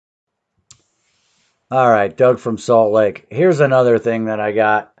All right, Doug from Salt Lake. Here's another thing that I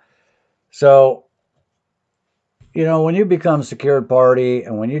got. So, when you become secured party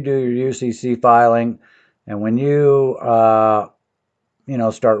and when you do your UCC filing and when you,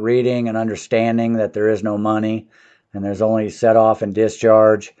 start reading and understanding that there is no money and there's only set off and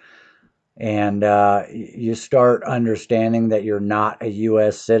discharge, and you start understanding that you're not a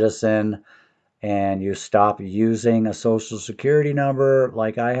U.S. citizen and you stop using a social security number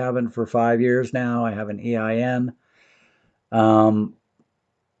like I haven't for 5 years now. I have an EIN. Um,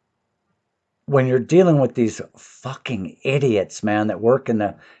 when you're dealing with these fucking idiots, man, that work in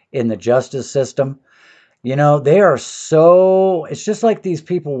the justice system, they are so. It's just like these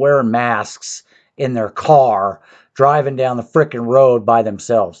people wearing masks in their car driving down the frickin' road by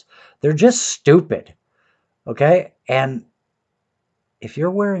themselves. They're just stupid, okay? And if you're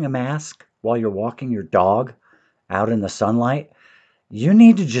wearing a mask while you're walking your dog out in the sunlight, you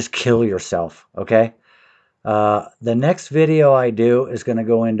need to just kill yourself, okay? The next video I do is going to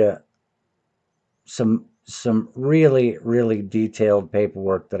go into some really, really detailed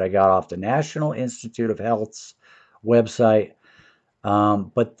paperwork that I got off the National Institute of Health's website.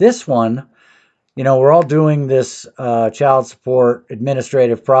 But this one, we're all doing this child support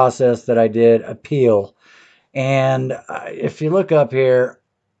administrative process that I did appeal. And if you look up here,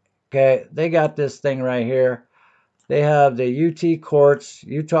 okay, they got this thing right here. They have the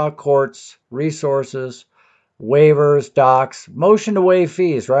Utah courts, resources, waivers, docs, motion to waive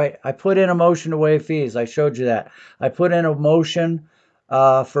fees, right? I put in a motion to waive fees. I showed you that. I put in a motion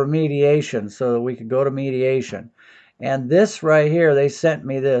for mediation so that we could go to mediation. And this right here, they sent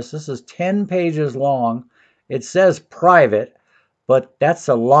me this. This is 10 pages long. It says private, but that's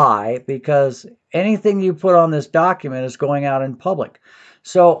a lie because anything you put on this document is going out in public.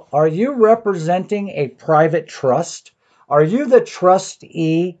 So are you representing a private trust? Are you the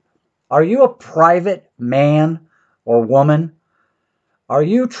trustee? Are you a private man or woman? Are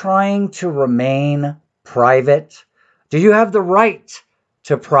you trying to remain private? Do you have the right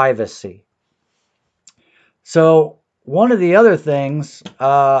to privacy? So one of the other things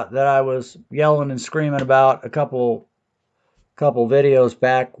that I was yelling and screaming about a couple videos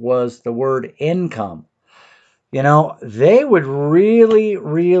back was the word income. They would really,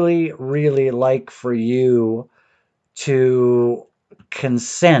 really, really like for you to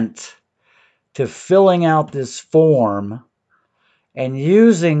consent to filling out this form and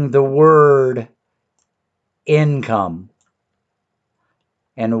using the word income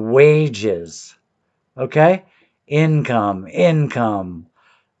and wages. Okay? Income,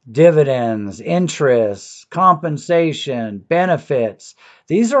 dividends, interest, compensation, benefits.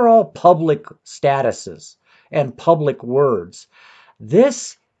 These are all public statuses and public words.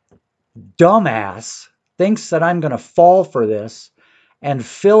 This dumbass thinks that I'm going to fall for this and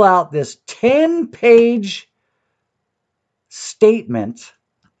fill out this 10-page statement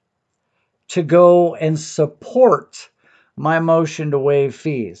to go and support my motion to waive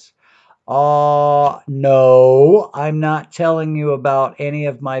fees. No, I'm not telling you about any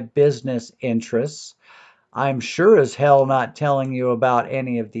of my business interests. I'm sure as hell not telling you about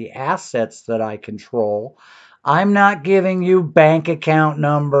any of the assets that I control. I'm not giving you bank account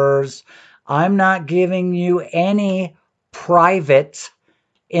numbers. I'm not giving you any private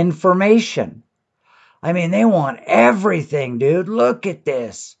information. I mean, they want everything, dude. Look at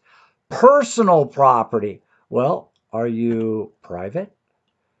this. Personal property. Well, are you private?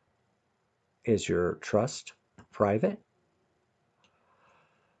 Is your trust private?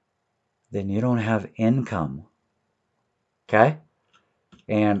 Then you don't have income. Okay?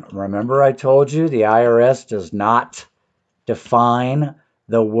 And remember I told you the IRS does not define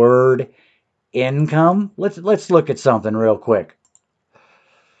the word income? Let's look at something real quick.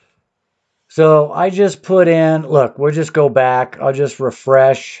 So I just put in, look, we'll just go back. I'll just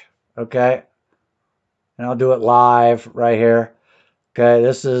refresh, okay? And I'll do it live right here. Okay,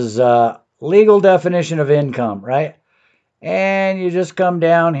 this is legal definition of income, right? And you just come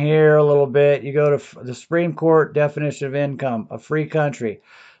down here a little bit. You go to the Supreme Court definition of income, a free country.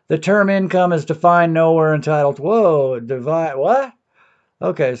 The term income is defined nowhere entitled. Whoa, divide what?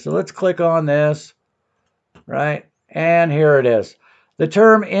 Okay, so let's click on this, right? And here it is. The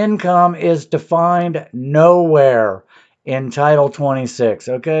term income is defined nowhere in Title 26.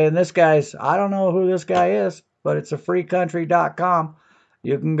 Okay, and this guy's, I don't know who this guy is, but it's a freecountry.com.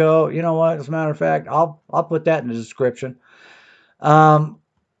 You can go, you know what, as a matter of fact, I'll put that in the description.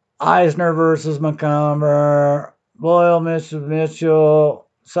 Eisner versus Montgomery, Boyle Mitchell,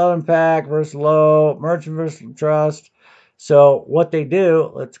 Southern Pac versus Lowe, Merchant versus Trust. So what they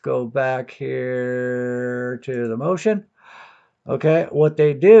do, let's go back here to the motion. Okay, what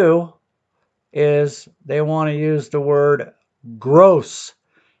they do is they want to use the word gross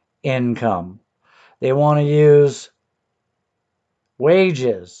income. They want to use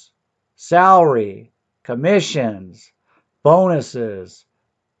wages, salary, commissions, bonuses,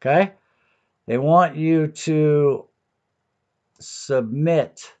 okay? They want you to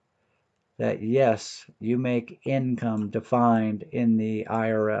submit that, yes, you make income defined in the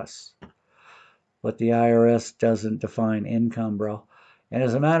IRS. But the IRS doesn't define income, bro. And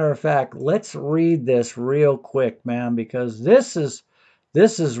as a matter of fact, let's read this real quick, man, because this is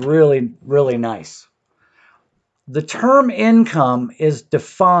really, really nice. The term income is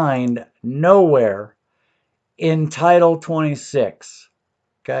defined nowhere in Title 26.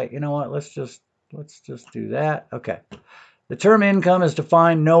 Okay, you know what? Let's just do that. Okay. The term income is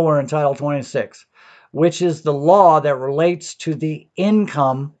defined nowhere in Title 26, which is the law that relates to the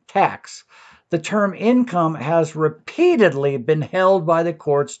income tax. The term income has repeatedly been held by the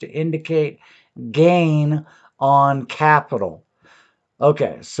courts to indicate gain on capital.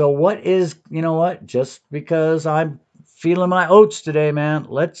 Okay, so what is, you know what? Just because I'm feeling my oats today, man,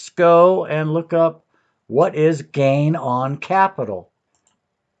 let's go and look up what is gain on capital.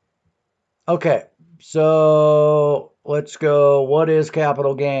 Okay, so let's go. What is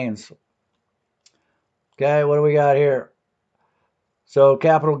capital gains? Okay, what do we got here? So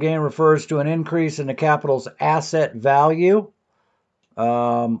capital gain refers to an increase in the capital's asset value.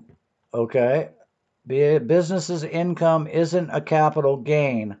 Okay. Business's income isn't a capital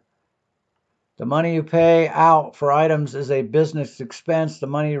gain. The money you pay out for items is a business expense. The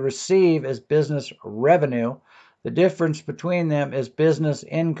money you receive is business revenue. The difference between them is business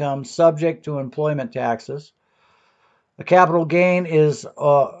income subject to employment taxes. A capital gain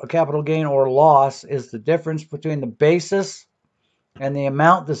or loss is the difference between the basis and the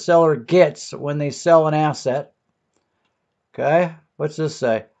amount the seller gets when they sell an asset. Okay, what's this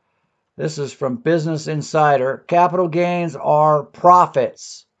say? This is from Business Insider. Capital gains are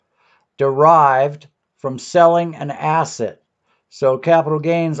profits derived from selling an asset. So capital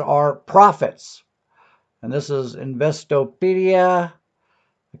gains are profits. And this is Investopedia.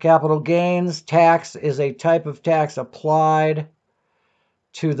 The capital gains tax is a type of tax applied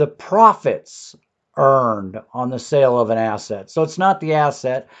to the profits earned on the sale of an asset. So it's not the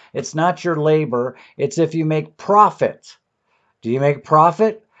asset, it's not your labor, it's if you make profit. Do you make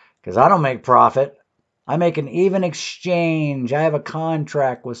profit? Because I don't make profit. I make an even exchange. I have a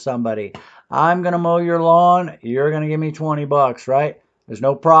contract with somebody. I'm going to mow your lawn, you're going to give me 20 bucks, right? There's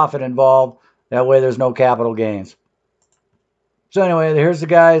no profit involved. That way there's no capital gains. So anyway, here's the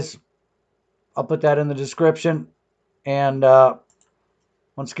guys. I'll put that in the description. And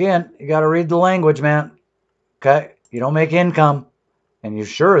once again, you got to read the language, man. Okay? You don't make income. And you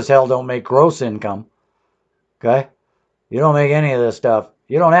sure as hell don't make gross income. Okay? You don't make any of this stuff.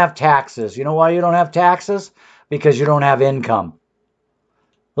 You don't have taxes. You know why you don't have taxes? Because you don't have income.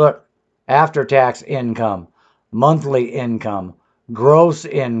 Look, after-tax income, monthly income, gross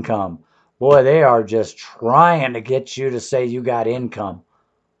income. Boy, they are just trying to get you to say you got income.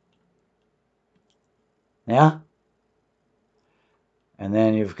 Yeah? And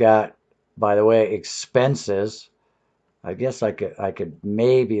then you've got, by the way, expenses. I guess I could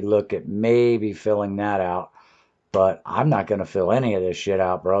maybe look at maybe filling that out. But I'm not going to fill any of this shit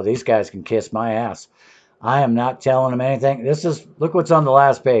out, bro. These guys can kiss my ass. I am not telling them anything. Look what's on the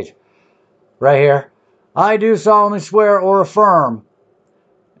last page. Right here. I do solemnly swear or affirm.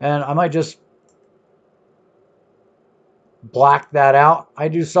 And I might just black that out. I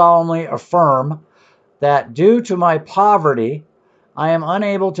do solemnly affirm that due to my poverty, I am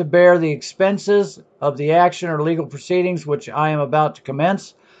unable to bear the expenses of the action or legal proceedings which I am about to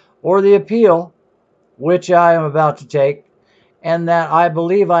commence, or the appeal which I am about to take, and that I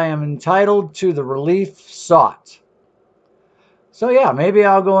believe I am entitled to the relief sought. So yeah, maybe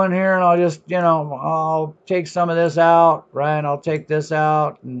I'll go in here and I'll just, I'll take some of this out, right? I'll take this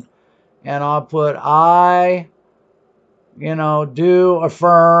out and I'll put I, do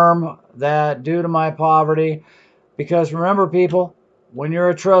affirm that due to my poverty. Because remember, people, when you're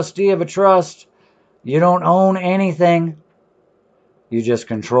a trustee of a trust, you don't own anything. You just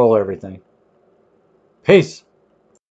control everything. Peace.